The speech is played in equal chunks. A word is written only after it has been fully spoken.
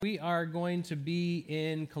We are going to be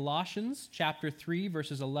in Colossians chapter 3,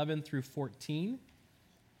 verses 11 through 14.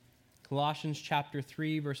 Colossians chapter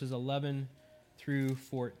 3, verses 11 through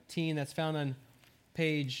 14. That's found on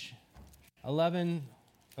page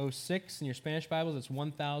 1106 in your Spanish Bibles. It's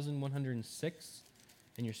 1106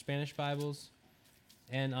 in your Spanish Bibles.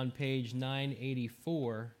 And on page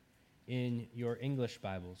 984 in your English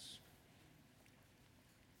Bibles.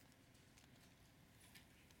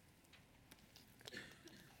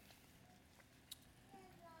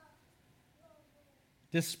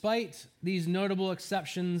 Despite these notable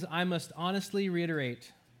exceptions, I must honestly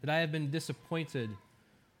reiterate that I have been disappointed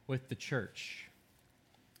with the church.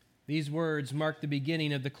 These words mark the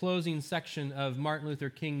beginning of the closing section of Martin Luther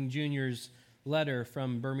King Jr.'s letter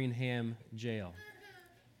from Birmingham jail.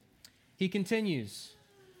 He continues,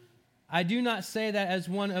 "I do not say that as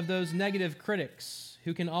one of those negative critics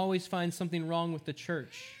who can always find something wrong with the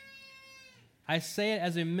church. I say it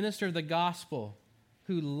as a minister of the gospel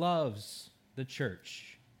who loves the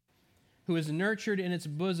church, who is nurtured in its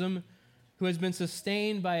bosom, who has been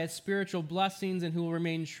sustained by its spiritual blessings, and who will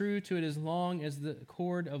remain true to it as long as the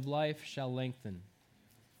cord of life shall lengthen."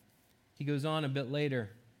 He goes on a bit later.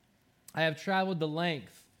 "I have traveled the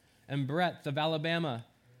length and breadth of Alabama,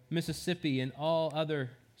 Mississippi, and all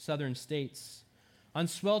other southern states. On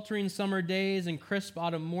sweltering summer days and crisp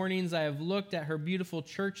autumn mornings, I have looked at her beautiful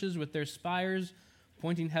churches with their spires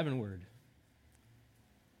pointing heavenward.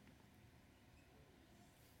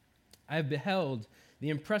 I have beheld the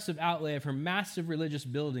impressive outlay of her massive religious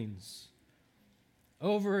buildings.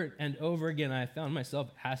 Over and over again, I have found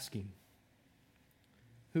myself asking,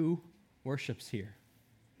 who worships here?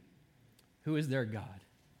 Who is their God?"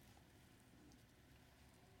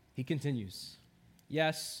 He continues,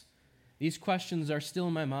 "Yes, these questions are still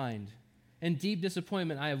in my mind. In deep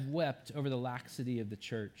disappointment, I have wept over the laxity of the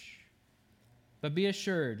church. But be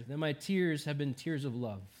assured that my tears have been tears of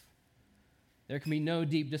love. There can be no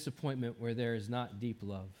deep disappointment where there is not deep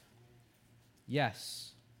love.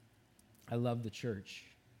 Yes, I love the church.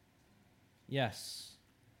 Yes,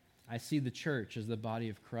 I see the church as the body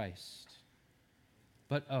of Christ.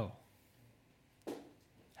 But oh,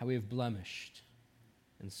 how we have blemished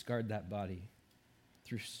and scarred that body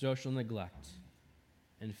through social neglect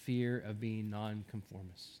and fear of being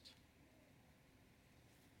nonconformist."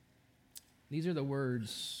 These are the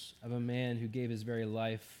words of a man who gave his very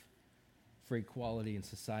life for equality in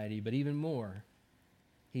society, but even more,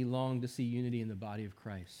 he longed to see unity in the body of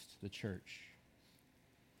Christ, the church.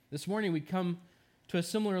 This morning we come to a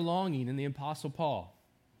similar longing in the Apostle Paul.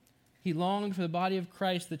 He longed for the body of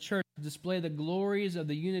Christ, the church, to display the glories of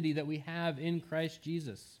the unity that we have in Christ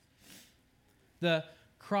Jesus, the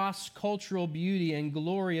cross-cultural beauty and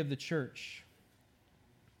glory of the church.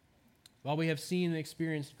 While we have seen and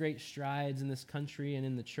experienced great strides in this country and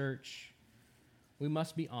in the church, we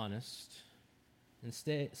must be honest and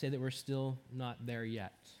say that we're still not there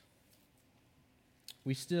yet.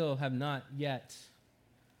 We still have not yet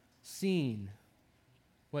seen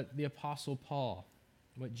what the Apostle Paul,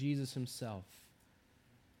 what Jesus himself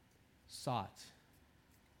sought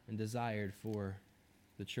and desired for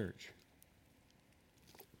the church.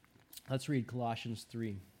 Let's read Colossians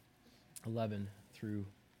 3, 11 through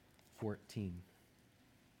 14.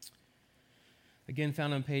 Again,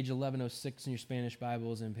 found on page 1106 in your Spanish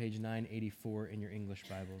Bibles and page 984 in your English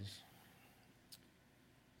Bibles.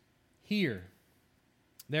 "Here,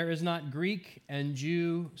 there is not Greek and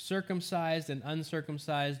Jew, circumcised and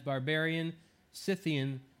uncircumcised, barbarian,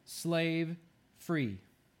 Scythian, slave, free.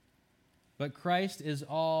 But Christ is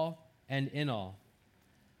all and in all.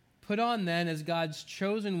 Put on then as God's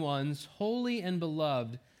chosen ones, holy and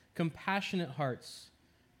beloved, compassionate hearts,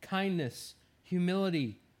 kindness,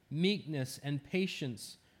 humility, meekness, and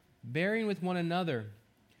patience, bearing with one another.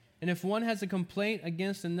 And if one has a complaint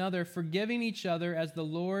against another, forgiving each other as the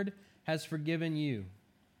Lord has forgiven you,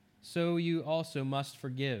 so you also must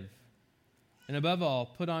forgive. And above all,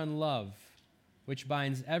 put on love, which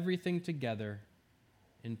binds everything together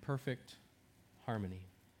in perfect harmony."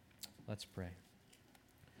 Let's pray.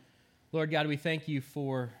 Lord God, we thank you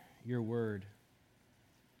for your word.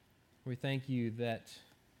 We thank you that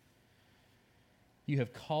you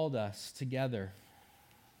have called us together.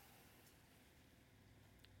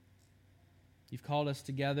 You've called us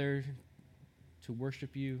together to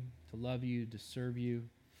worship you, to love you, to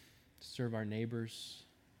serve our neighbors.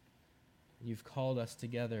 You've called us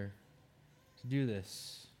together to do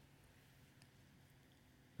this,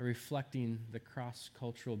 reflecting the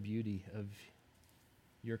cross-cultural beauty of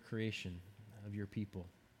your creation, of your people.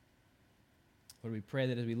 Lord, we pray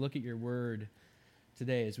that as we look at your word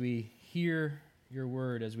today, as we hear your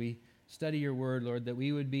word, as we study your word, Lord, that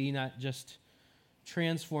we would be not just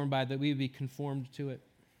transformed by it, that we would be conformed to it.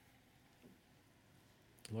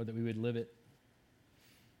 Lord, that we would live it,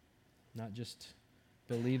 not just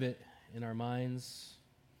believe it in our minds,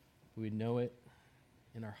 we would know it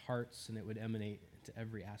in our hearts, and it would emanate into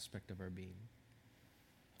every aspect of our being.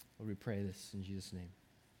 Lord, we pray this in Jesus' name.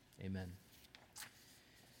 Amen.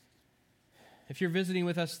 If you're visiting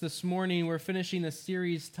with us this morning, we're finishing a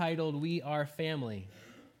series titled We Are Family.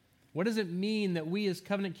 What does it mean that we as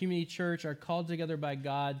Covenant Community Church are called together by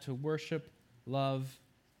God to worship, love,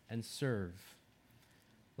 and serve?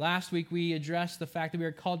 Last week, we addressed the fact that we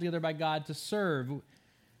are called together by God to serve,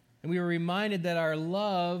 and we were reminded that our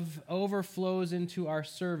love overflows into our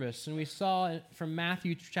service. And we saw from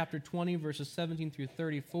Matthew chapter 20, verses 17 through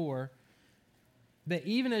 34, that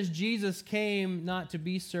even as Jesus came not to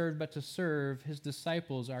be served but to serve, his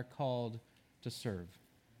disciples are called to serve.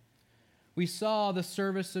 We saw the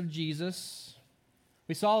service of Jesus.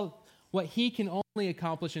 We saw what he can only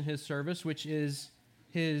accomplish in his service, which is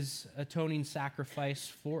his atoning sacrifice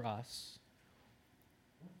for us.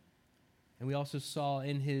 And we also saw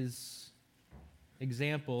in his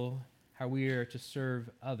example how we are to serve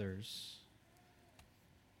others,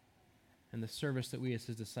 and the service that we as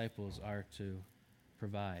his disciples are to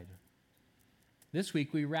provide. This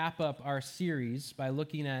week we wrap up our series by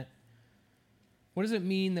looking at what does it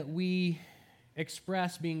mean that we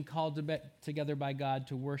express being called together by God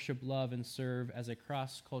to worship, love, and serve as a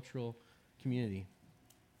cross-cultural community.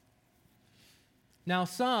 Now,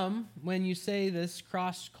 some, when you say this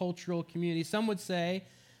cross-cultural community, some would say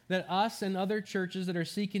that us and other churches that are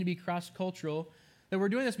seeking to be cross-cultural, that we're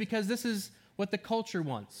doing this because this is what the culture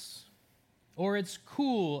wants, or it's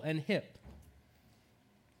cool and hip.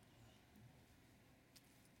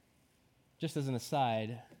 Just as an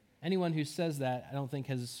aside, anyone who says that, I don't think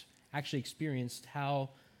has actually experienced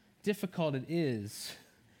how difficult it is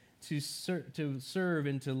to serve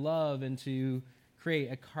and to love and to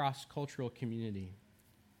create a cross-cultural community.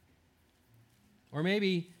 Or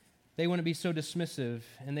maybe they want to be so dismissive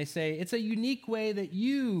and they say, it's a unique way that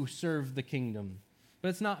you serve the kingdom, but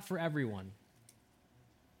it's not for everyone.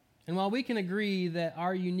 And while we can agree that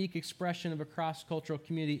our unique expression of a cross-cultural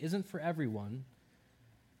community isn't for everyone,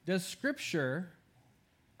 does Scripture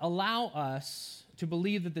allow us to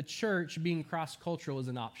believe that the church being cross-cultural is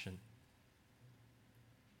an option?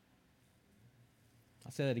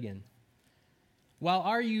 I'll say that again. While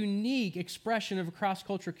our unique expression of a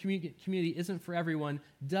cross-cultural community isn't for everyone,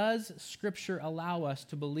 does Scripture allow us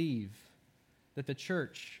to believe that the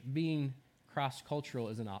church being cross-cultural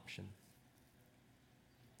is an option?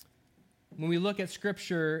 When we look at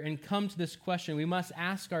Scripture and come to this question, we must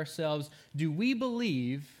ask ourselves, do we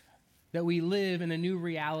believe that we live in a new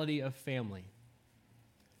reality of family?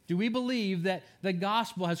 Do we believe that the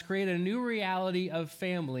gospel has created a new reality of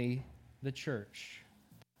family, the church?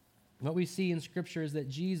 What we see in Scripture is that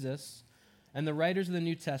Jesus and the writers of the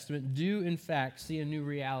New Testament do, in fact, see a new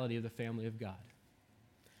reality of the family of God.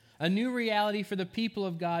 A new reality for the people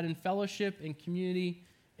of God in fellowship, in community,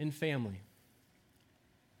 in family.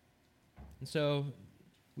 And so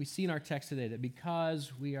we see in our text today that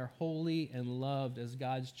because we are holy and loved as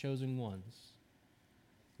God's chosen ones,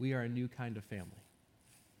 we are a new kind of family.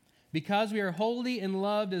 Because we are holy and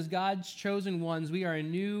loved as God's chosen ones, we are a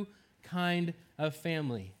new kind of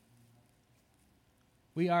family.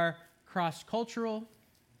 We are cross-cultural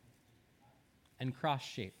and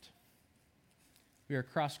cross-shaped. We are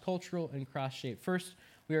cross-cultural and cross-shaped. First,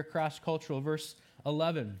 we are cross-cultural. Verse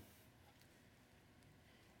 11.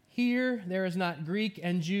 Here there is not Greek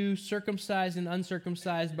and Jew, circumcised and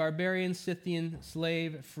uncircumcised, barbarian, Scythian,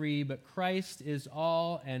 slave, free, but Christ is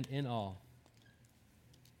all and in all.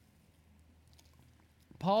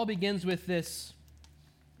 Paul begins with this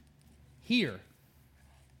here.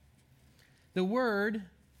 The word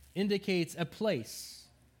indicates a place,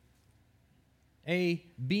 a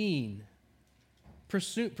being.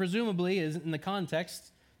 Presumably, is in the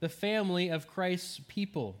context, the family of Christ's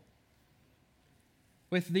people.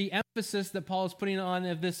 With the emphasis that Paul is putting on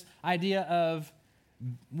of this idea of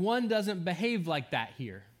one doesn't behave like that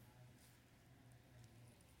here.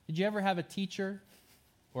 Did you ever have a teacher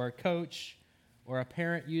or a coach or a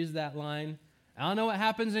parent use that line? I don't know what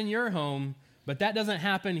happens in your home, but that doesn't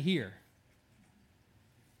happen here.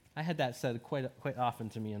 I had that said quite often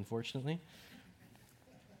to me, unfortunately.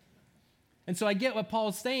 And so I get what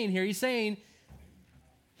Paul's saying here. He's saying,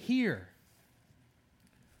 here.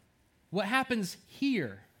 What happens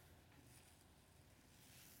here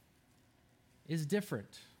is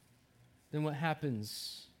different than what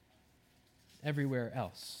happens everywhere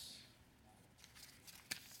else.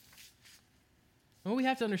 And what we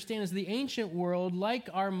have to understand is the ancient world, like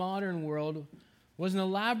our modern world, was an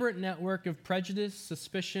elaborate network of prejudice,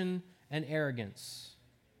 suspicion, and arrogance.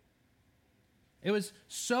 It was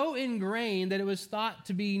so ingrained that it was thought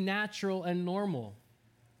to be natural and normal.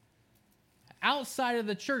 Outside of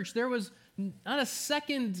the church, there was not a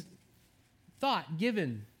second thought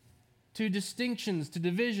given to distinctions, to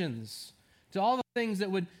divisions, to all the things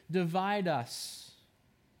that would divide us.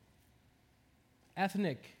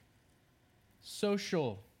 Ethnic,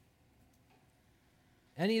 social,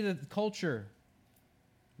 any of the culture,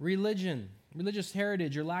 religion, religious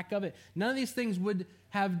heritage or lack of it. None of these things would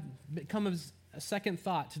have become as a second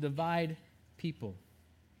thought to divide people.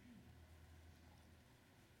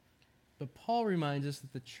 But Paul reminds us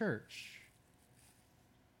that the church,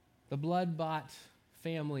 the blood-bought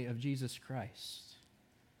family of Jesus Christ,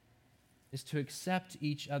 is to accept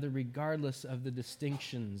each other regardless of the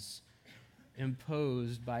distinctions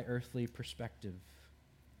imposed by earthly perspective.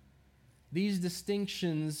 These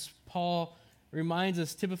distinctions, Paul reminds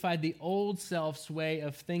us, typified the old self's way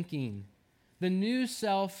of thinking. The new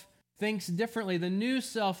self thinks differently. The new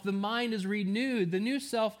self, the mind is renewed. The new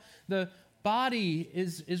self, the body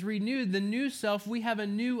is renewed. The new self, we have a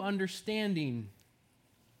new understanding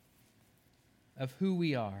of who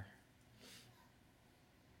we are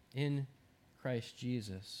in Christ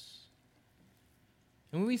Jesus.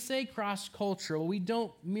 And when we say cross-cultural, we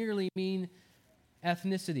don't merely mean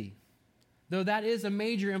ethnicity, though that is a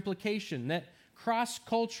major implication, that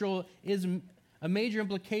cross-cultural is a major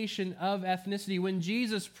implication of ethnicity. When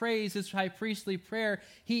Jesus prays his high priestly prayer,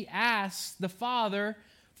 he asks the Father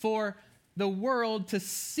for the world to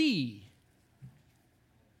see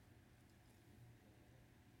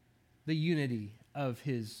the unity of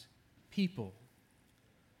his people.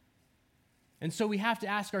 And so we have to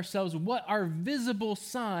ask ourselves, what are visible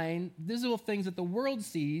things that the world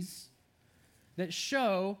sees that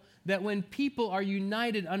show that when people are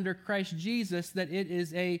united under Christ Jesus, that it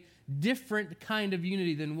is a different kind of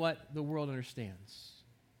unity than what the world understands?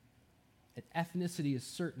 And ethnicity is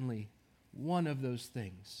certainly one of those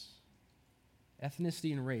things.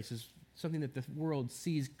 Ethnicity and race is something that the world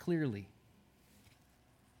sees clearly.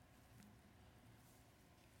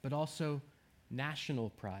 But also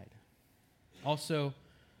national pride. Also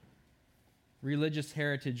religious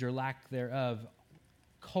heritage or lack thereof,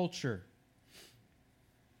 culture,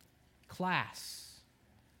 class,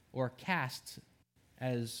 or caste,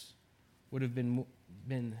 as would have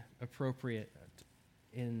been appropriate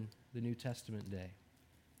in the New Testament day.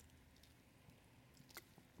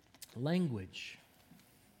 Language,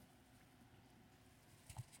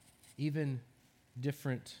 even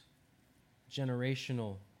different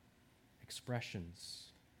generational expressions.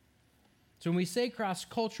 So when we say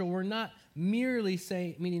cross-cultural, we're not merely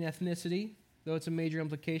meaning ethnicity, though it's a major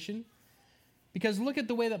implication. Because look at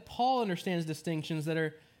the way that Paul understands distinctions that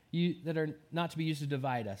are not to be used to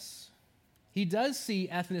divide us. He does see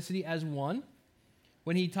ethnicity as one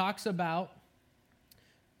when he talks about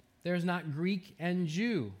there's not Greek and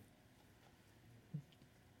Jew.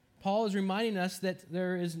 Paul is reminding us that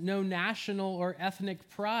there is no national or ethnic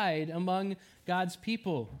pride among God's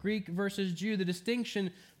people. Greek versus Jew, the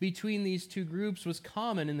distinction between these two groups was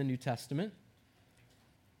common in the New Testament,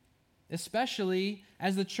 especially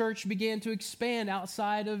as the church began to expand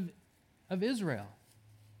outside of Israel,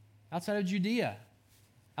 outside of Judea,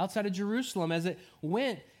 outside of Jerusalem, as it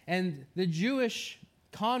went, and the Jewish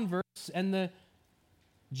converts and the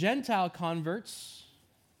Gentile converts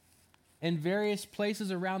in various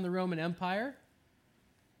places around the Roman Empire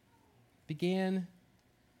began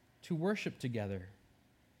to worship together.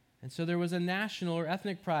 And so there was a national or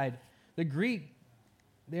ethnic pride. The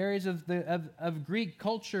areas of Greek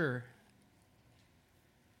culture,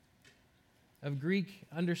 of Greek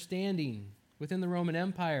understanding within the Roman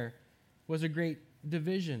Empire was a great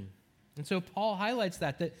division. And so Paul highlights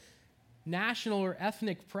that national or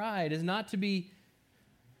ethnic pride is not to be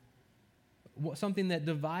something that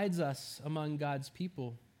divides us among God's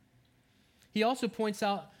people. He also points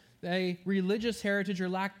out a religious heritage or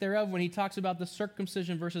lack thereof when he talks about the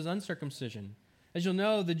circumcision versus uncircumcision. As you'll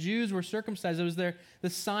know, the Jews were circumcised. It was the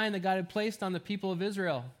sign that God had placed on the people of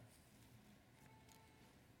Israel.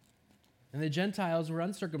 And the Gentiles were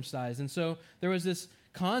uncircumcised. And so there was this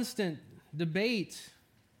constant debate,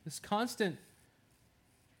 this constant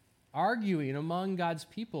arguing among God's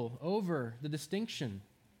people over the distinction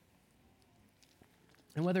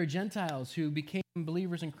and whether Gentiles who became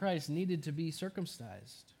believers in Christ needed to be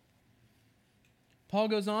circumcised. Paul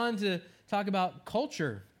goes on to talk about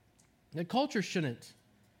culture, that culture shouldn't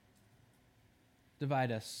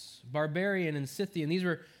divide us. Barbarian and Scythian, these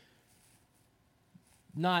were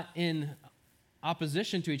not in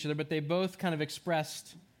opposition to each other, but they both kind of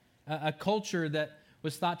expressed a culture that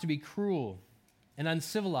was thought to be cruel and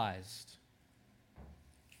uncivilized.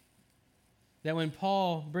 That when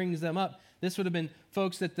Paul brings them up, this would have been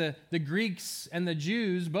folks that the Greeks and the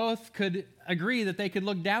Jews both could agree that they could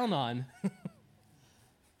look down on.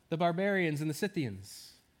 The barbarians and the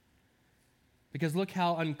Scythians. Because look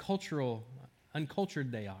how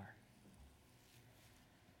uncultured they are.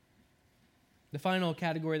 The final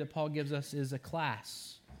category that Paul gives us is a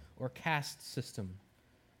class or caste system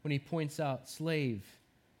when he points out slave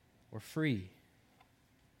or free.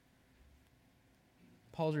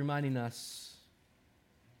 Paul's reminding us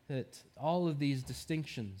that all of these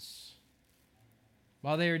distinctions,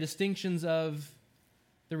 while they are distinctions of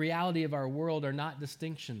the reality of our world, are not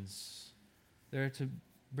distinctions. They're to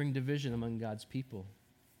bring division among God's people.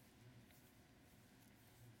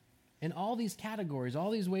 And all these categories, all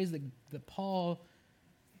these ways that Paul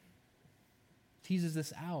teases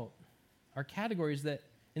this out, are categories that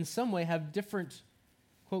in some way have different,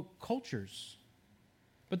 quote, cultures.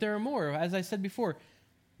 But there are more. As I said before,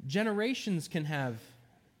 generations can have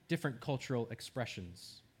different cultural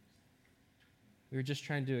expressions. We were just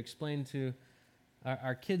trying to explain to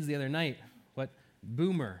our kids the other night what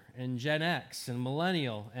boomer and Gen X and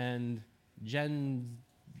millennial and Gen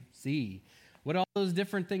Z, what all those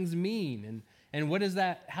different things mean, and what is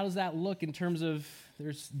that? How does that look in terms of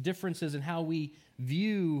there's differences in how we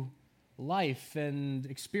view life and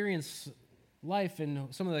experience life,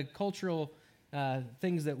 and some of the cultural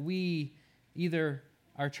things that we either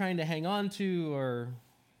are trying to hang on to or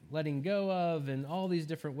letting go of, and all these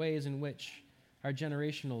different ways in which our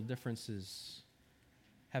generational differences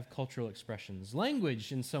have cultural expressions.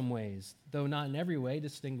 Language, in some ways, though not in every way,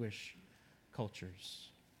 distinguish cultures.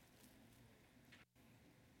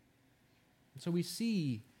 And so we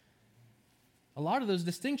see a lot of those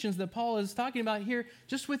distinctions that Paul is talking about here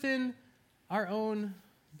just within our own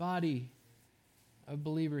body of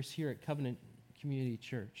believers here at Covenant Community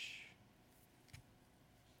Church.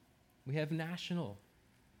 We have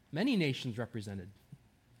many nations represented.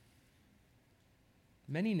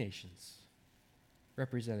 Many nations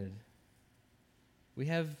represented. We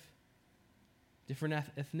have different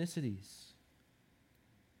ethnicities.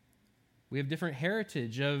 We have different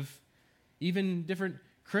heritage of even different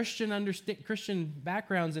Christian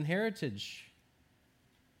backgrounds and heritage.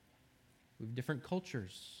 We have different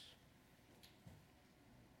cultures.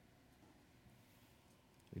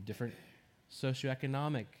 We have different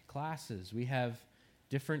socioeconomic classes. We have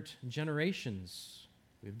different generations.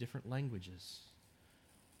 We have different languages.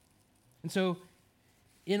 And so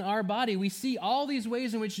in our body, we see all these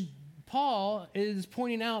ways in which Paul is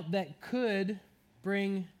pointing out that could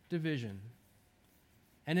bring division.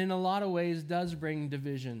 And in a lot of ways does bring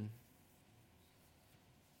division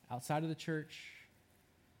outside of the church,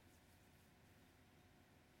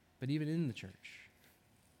 but even in the church,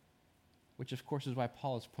 which of course is why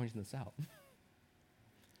Paul is pointing this out.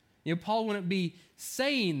 Paul wouldn't be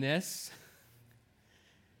saying this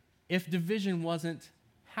if division wasn't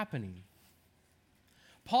happening.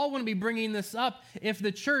 Paul wouldn't be bringing this up if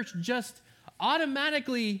the church just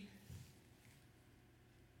automatically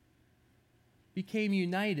became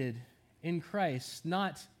united in Christ,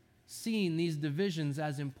 not seeing these divisions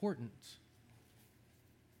as important.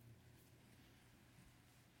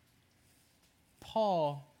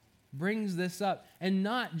 Paul brings this up, and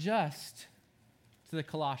not just to the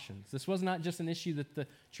Colossians. This was not just an issue that the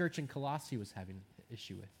church in Colossae was having an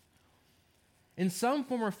issue with. In some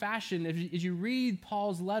form or fashion, as you read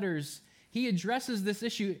Paul's letters, he addresses this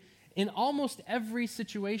issue in almost every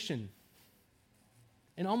situation,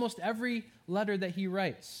 in almost every letter that he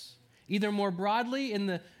writes, either more broadly in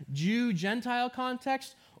the Jew-Gentile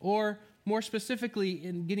context or more specifically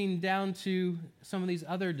in getting down to some of these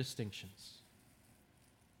other distinctions.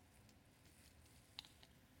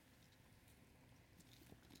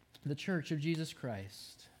 The Church of Jesus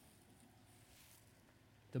Christ,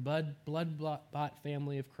 the blood-bought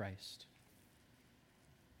family of Christ,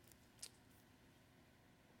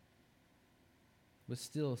 was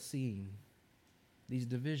still seeing these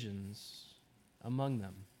divisions among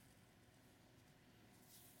them.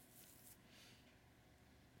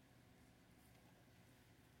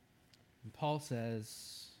 And Paul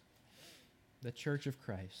says the Church of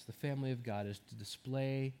Christ, the family of God, is to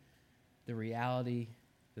display the reality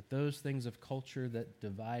that those things of culture that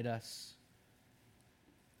divide us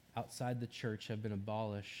outside the church have been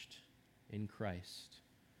abolished in Christ.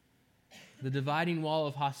 The dividing wall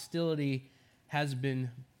of hostility has been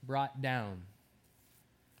brought down.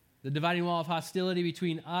 The dividing wall of hostility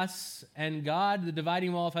between us and God, the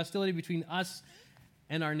dividing wall of hostility between us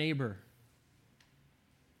and our neighbor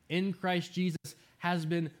in Christ Jesus has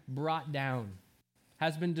been brought down,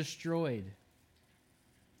 has been destroyed.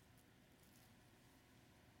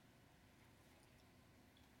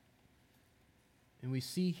 And we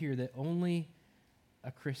see here that only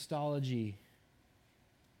a Christology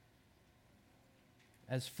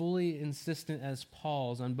as fully insistent as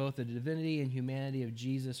Paul's on both the divinity and humanity of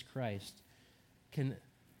Jesus Christ can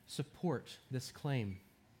support this claim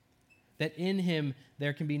that in him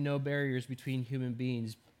there can be no barriers between human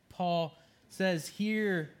beings. Paul says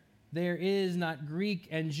here, there is not Greek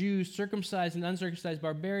and Jew, circumcised and uncircumcised,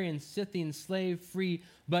 barbarian, Scythian, slave, free,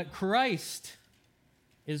 but Christ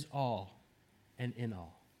is all and in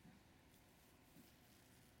all.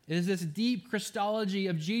 It is this deep Christology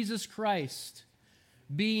of Jesus Christ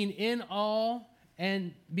being in all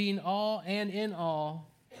and being all and in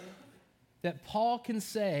all that Paul can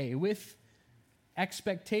say with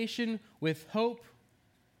expectation, with hope,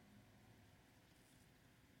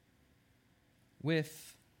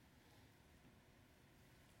 with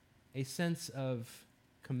a sense of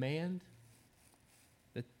command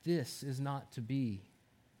that this is not to be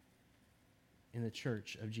in the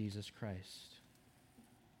church of Jesus Christ.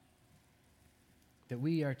 That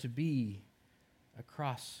we are to be a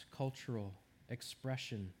cross-cultural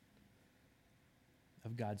expression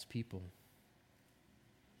of God's people.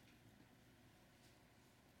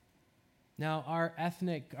 Now, our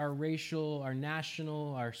ethnic, our racial, our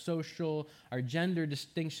national, our social, our gender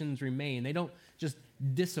distinctions remain. They don't just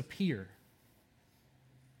disappear.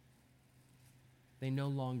 They no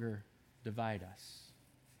longer divide us.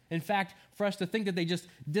 In fact, for us to think that they just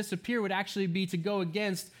disappear would actually be to go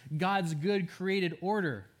against God's good created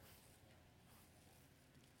order.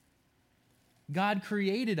 God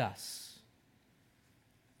created us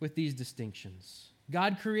with these distinctions.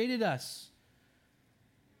 God created us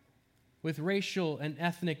with racial and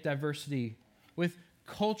ethnic diversity, with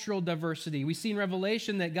cultural diversity. We see in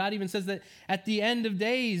Revelation that God even says that at the end of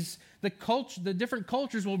days, the different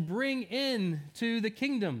cultures will bring in to the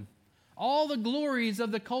kingdom all the glories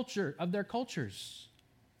of the culture, of their cultures.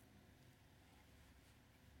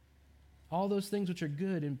 All those things which are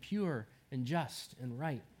good and pure and just and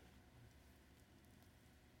right.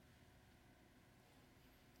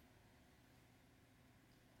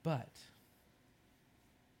 But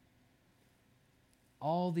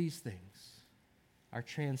all these things are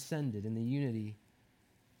transcended in the unity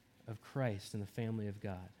of Christ and the family of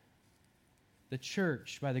God. The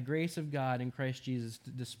church, by the grace of God in Christ Jesus, to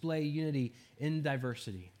display unity in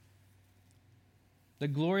diversity. The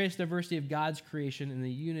glorious diversity of God's creation and the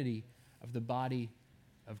unity of the body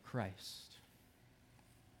of Christ.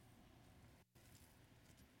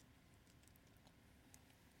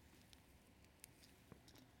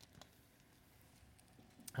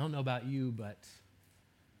 I don't know about you, but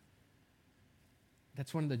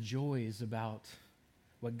that's one of the joys about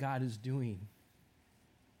what God is doing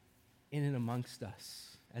in and amongst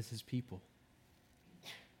us as his people.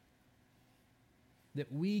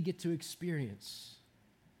 That we get to experience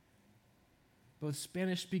both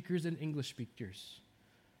Spanish speakers and English speakers,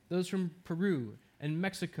 those from Peru and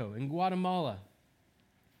Mexico and Guatemala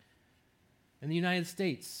and the United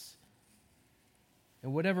States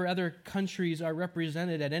and whatever other countries are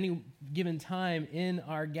represented at any given time in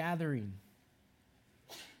our gathering.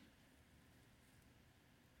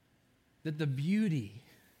 That the beauty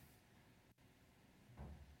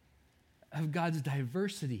of God's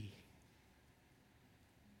diversity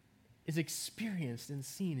is experienced and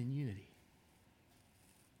seen in unity.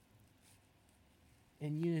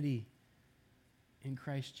 In unity in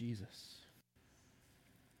Christ Jesus.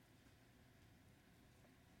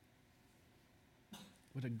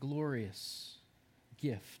 What a glorious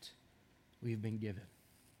gift we've been given.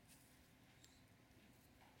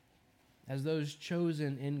 As those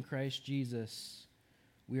chosen in Christ Jesus,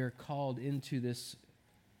 we are called into this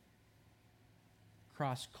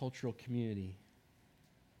cross-cultural community.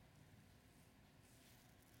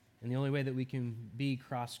 And the only way that we can be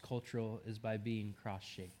cross-cultural is by being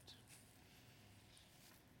cross-shaped.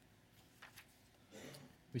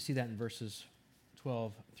 We see that in verses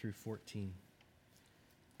 12 through 14.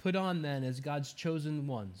 Put on then as God's chosen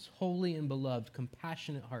ones, holy and beloved,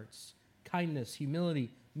 compassionate hearts, kindness, humility,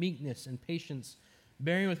 meekness, and patience,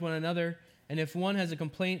 bearing with one another, and if one has a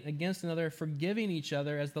complaint against another, forgiving each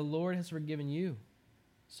other as the Lord has forgiven you,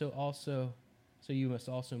 so you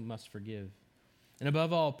must forgive. And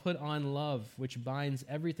above all, put on love, which binds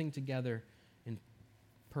everything together in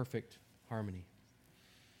perfect harmony.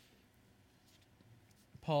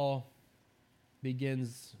 Paul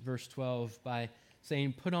begins verse 12 by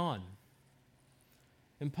saying, put on.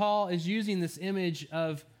 And Paul is using this image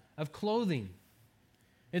of clothing.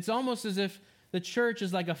 It's almost as if the church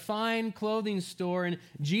is like a fine clothing store and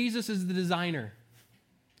Jesus is the designer.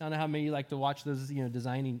 I don't know how many of you like to watch those,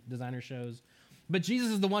 designer shows. But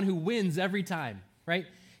Jesus is the one who wins every time, right?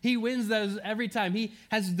 He wins those every time. He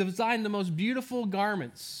has designed the most beautiful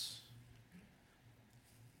garments.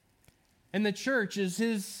 And the church is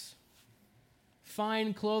his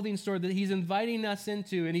fine clothing store that he's inviting us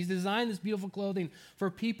into. And he's designed this beautiful clothing for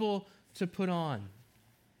people to put on.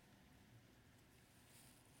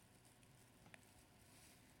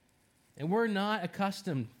 And we're not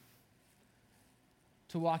accustomed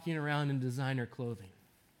to walking around in designer clothing.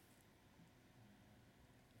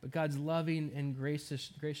 But God's loving and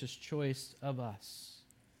gracious choice of us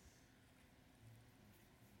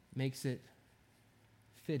makes it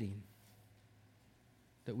fitting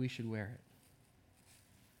that we should wear it.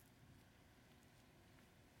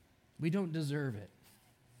 We don't deserve it.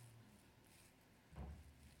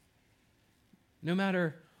 No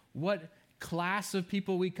matter what class of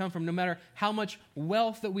people we come from, no matter how much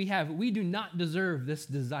wealth that we have, we do not deserve this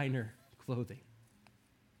designer clothing.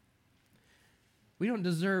 We don't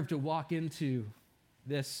deserve to walk into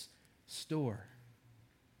this store.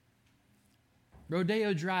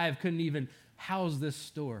 Rodeo Drive couldn't even house this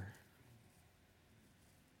store.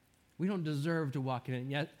 We don't deserve to walk in it,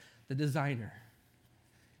 and yet the designer,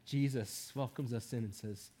 Jesus, welcomes us in and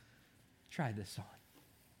says, try this on.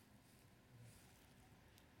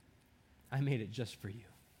 I made it just for you.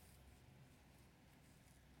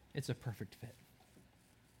 It's a perfect fit.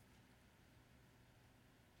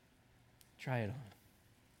 Try it on.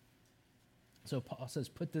 So Paul says,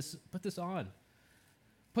 put this on.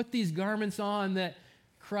 Put these garments on that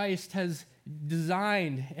Christ has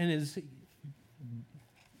designed and is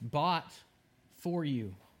bought for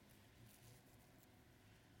you.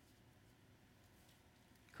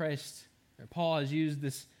 Paul has uses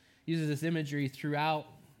this imagery throughout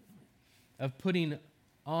of putting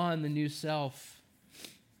on the new self.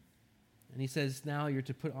 And he says now you're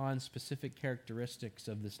to put on specific characteristics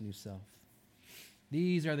of this new self.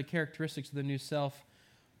 These are the characteristics of the new self,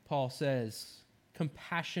 Paul says.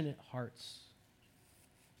 Compassionate hearts.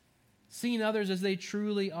 Seeing others as they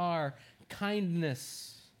truly are.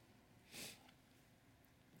 Kindness.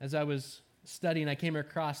 As I was studying, I came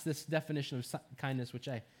across this definition of kindness, which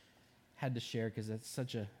I had to share because it's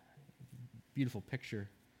such a beautiful picture.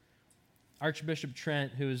 Archbishop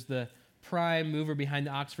Trent, who is the prime mover behind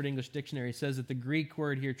the Oxford English Dictionary, says that the Greek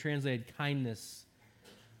word here translated kindness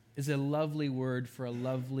is a lovely word for a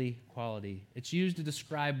lovely quality. It's used to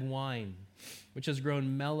describe wine, which has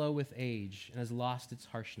grown mellow with age and has lost its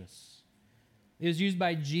harshness. It is used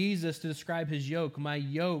by Jesus to describe his yoke. My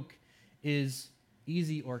yoke is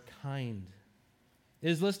easy or kind. It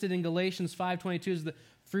is listed in Galatians 5:22 as the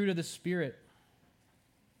fruit of the Spirit.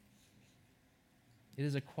 It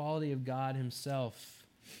is a quality of God himself.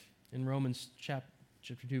 In Romans chapter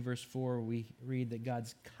 2, verse 4, we read that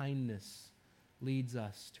God's kindness leads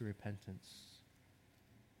us to repentance.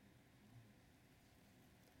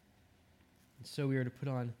 And so we are to put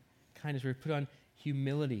on kindness. We are to put on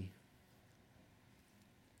humility.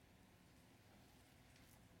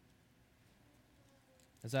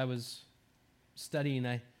 As I was studying,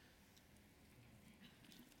 I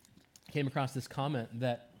came across this comment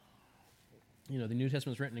that, the New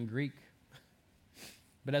Testament was written in Greek.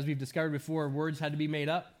 But as we've discovered before, words had to be made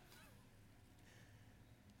up.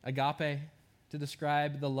 Agape, to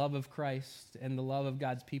describe the love of Christ and the love of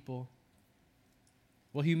God's people.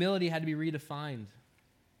 Well, humility had to be redefined.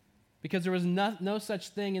 Because there was no such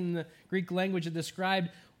thing in the Greek language that described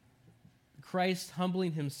Christ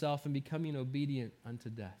humbling himself and becoming obedient unto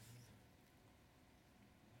death.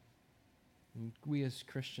 And we as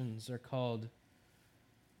Christians are called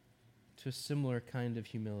to a similar kind of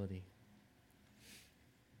humility.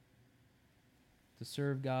 To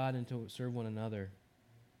serve God and to serve one another.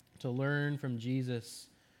 To learn from Jesus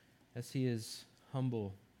as he is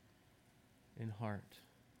humble in heart.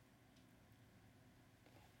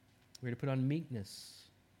 We're to put on meekness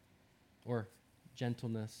or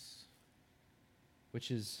gentleness,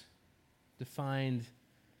 which is defined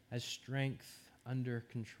as strength under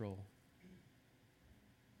control.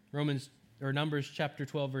 Numbers chapter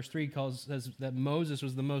 12, verse 3 says that Moses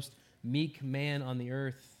was the most meek man on the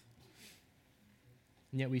earth.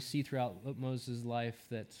 And yet we see throughout Moses' life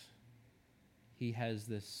that he has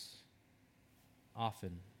this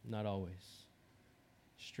often, not always,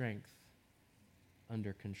 strength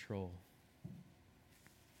under control.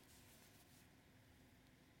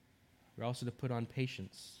 We're also to put on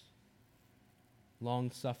patience,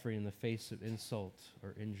 long-suffering in the face of insult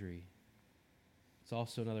or injury. It's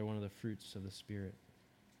also another one of the fruits of the Spirit.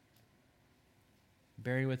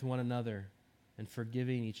 bearing with one another, and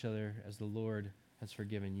forgiving each other as the Lord has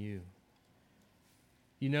forgiven you.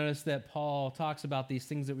 You notice that Paul talks about these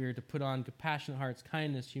things that we are to put on: compassionate hearts,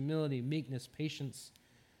 kindness, humility, meekness, patience.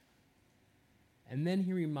 And then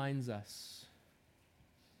he reminds us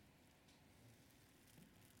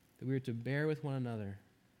that we are to bear with one another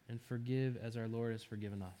and forgive as our Lord has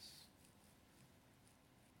forgiven us.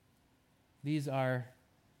 These are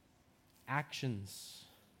actions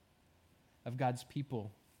of God's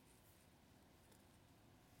people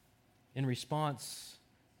in response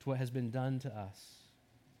to what has been done to us.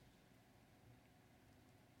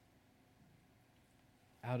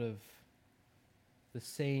 Out of the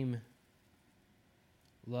same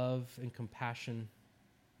love and compassion,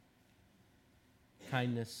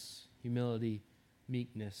 kindness, humility,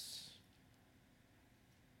 meekness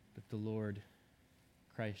that the Lord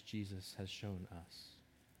Christ Jesus has shown us.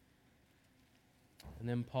 And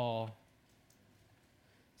then Paul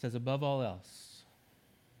says, above all else,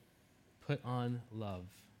 put on love.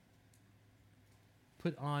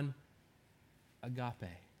 Put on agape.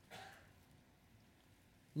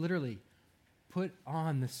 Literally, put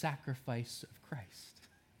on the sacrifice of Christ.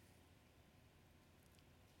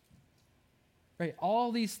 Right?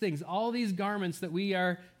 All these things, all these garments that we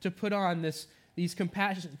are to put on, these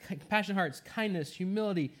compassionate hearts, kindness,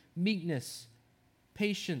 humility, meekness,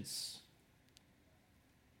 patience.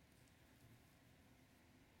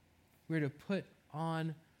 We're to put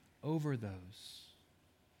on over those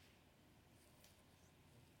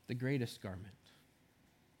the greatest garment,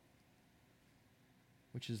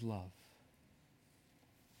 which is love.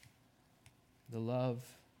 The love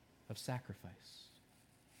of sacrifice.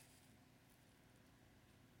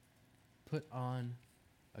 Put on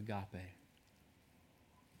agape.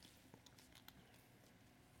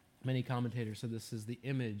 Many commentators said this is the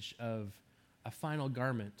image of a final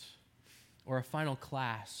garment or a final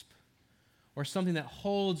clasp or something that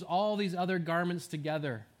holds all these other garments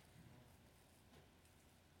together.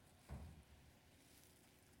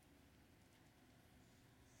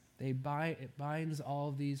 It binds all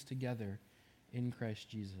of these together in Christ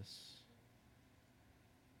Jesus.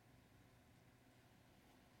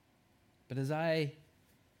 But as I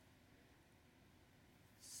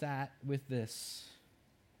sat with this,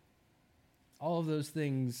 all of those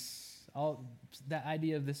things, all that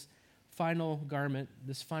idea of this final garment,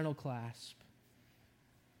 this final clasp,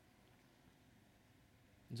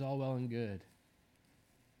 is all well and good.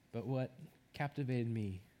 But what captivated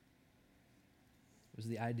me was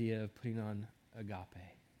the idea of putting on agape,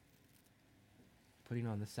 putting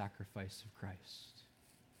on the sacrifice of Christ.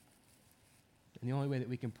 And the only way that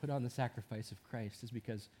we can put on the sacrifice of Christ is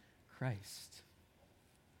because Christ,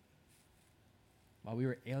 while we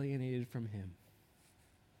were alienated from him,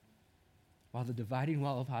 while the dividing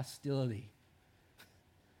wall of hostility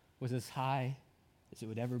was as high as it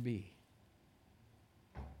would ever be,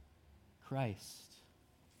 Christ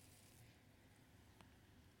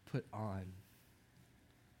put on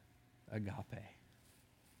agape.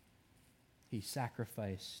 He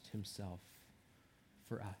sacrificed himself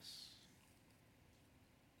for us.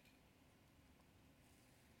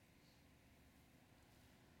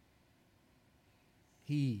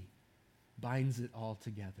 He binds it all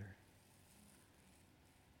together.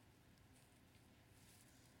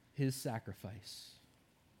 His sacrifice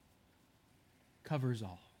covers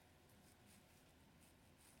all.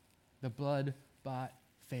 The blood-bought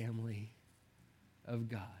family of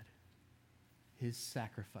God. His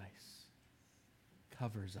sacrifice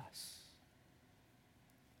covers us.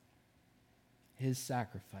 His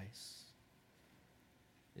sacrifice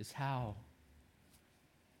is how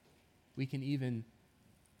we can even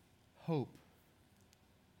hope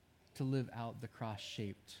to live out the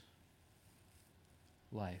cross-shaped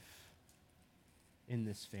life in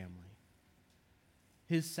this family.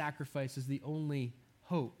 His sacrifice is the only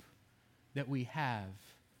hope that we have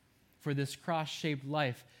for this cross-shaped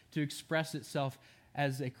life to express itself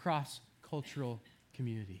as a cross-cultural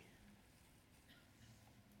community.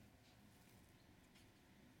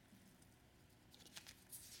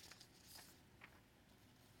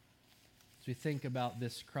 As we think about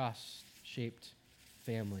this cross-shaped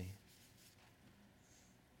family,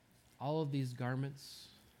 all of these garments,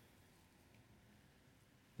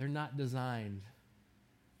 they're not designed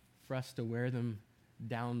for us to wear them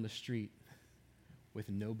down the street with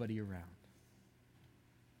nobody around.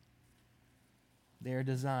 They are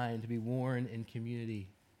designed to be worn in community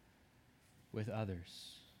with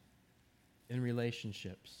others, in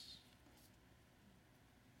relationships.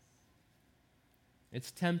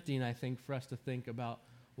 It's tempting, I think, for us to think about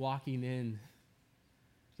walking in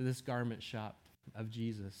to this garment shop of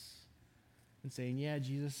Jesus and saying, yeah,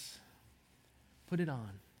 Jesus, put it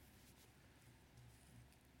on.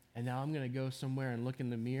 And now I'm going to go somewhere and look in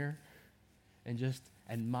the mirror and just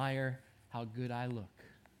admire how good I look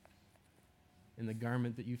in the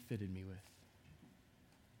garment that you fitted me with.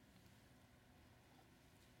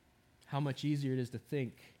 How much easier it is to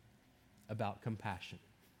think about compassion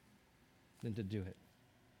than to do it.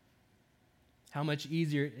 How much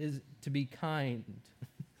easier it is to be kind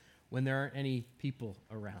when there aren't any people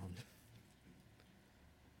around.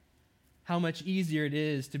 How much easier it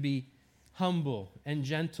is to be humble and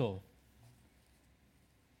gentle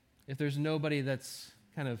if there's nobody that's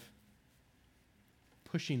kind of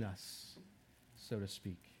pushing us, so to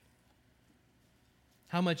speak.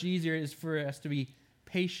 How much easier it is for us to be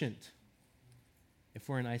patient if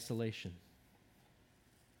we're in isolation.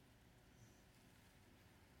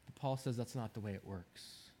 But Paul says that's not the way it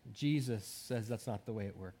works. Jesus says that's not the way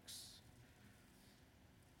it works.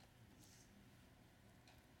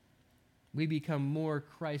 We become more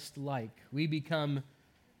Christ-like. We become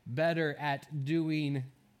better at doing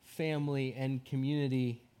family and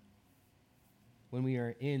community when we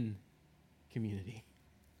are in community.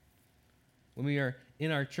 When we are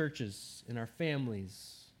in our churches, in our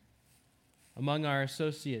families, among our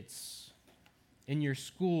associates, in your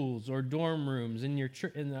schools or dorm rooms, in your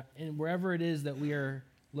church, in wherever it is that we are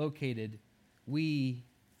located, we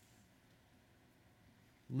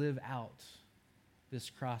live out this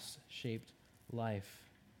cross-shaped life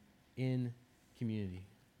in community.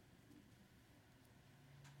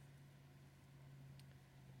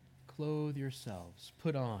 Clothe yourselves,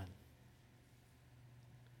 put on.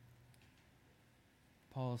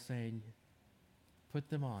 Paul is saying, put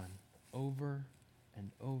them on over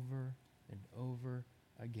and over and over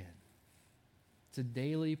again. It's a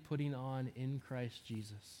daily putting on in Christ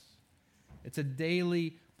Jesus. It's a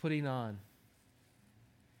daily putting on.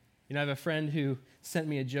 You know, I have a friend who sent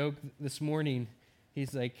me a joke this morning.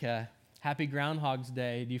 He's like, happy Groundhog's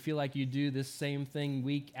Day. Do you feel like you do this same thing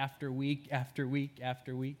week after week after week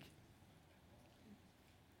after week?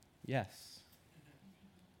 Yes.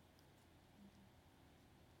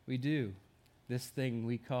 We do this thing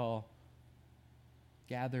we call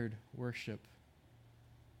gathered worship.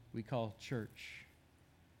 We call church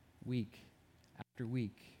week after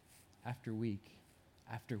week after week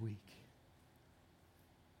after week.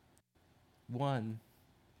 One,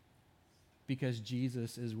 because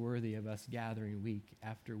Jesus is worthy of us gathering week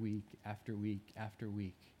after week after week after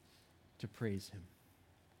week to praise him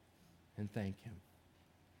and thank him.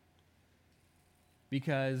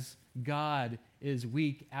 Because God is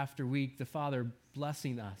week after week, the Father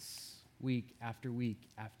blessing us week after week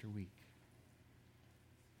after week.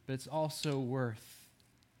 But it's also worth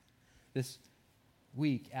this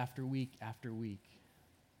week after week after week.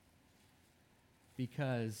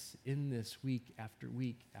 Because in this week after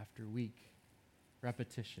week after week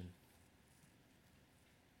repetition,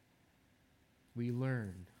 we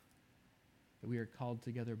learn that we are called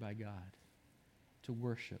together by God to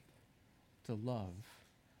worship, to love,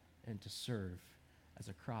 and to serve as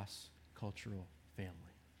a cross-cultural family.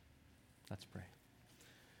 Let's pray.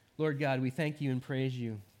 Lord God, we thank you and praise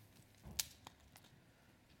you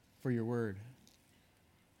for your word.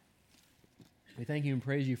 We thank you and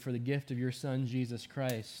praise you for the gift of your Son, Jesus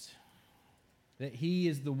Christ, that he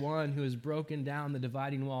is the one who has broken down the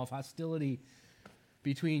dividing wall of hostility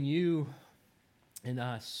between you and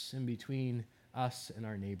us and between us and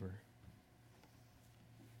our neighbor.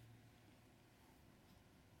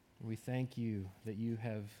 We thank you that you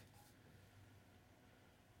have,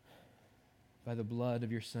 by the blood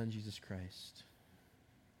of your Son, Jesus Christ,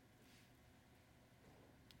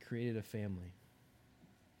 created a family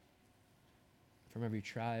from every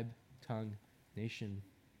tribe, tongue, nation,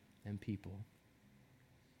 and people.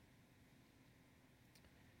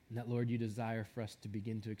 And that, Lord, you desire for us to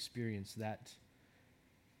begin to experience that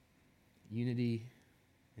unity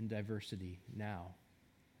and diversity now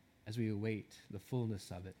as we await the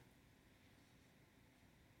fullness of it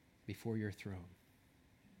before your throne.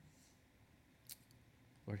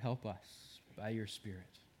 Lord, help us by your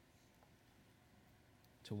Spirit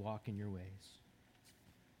to walk in your ways,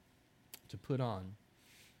 to put on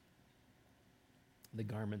the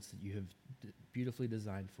garments that you have beautifully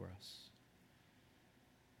designed for us,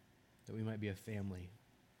 that we might be a family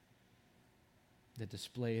that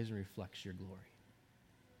displays and reflects your glory.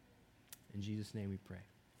 In Jesus' name we pray.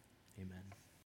 Amen.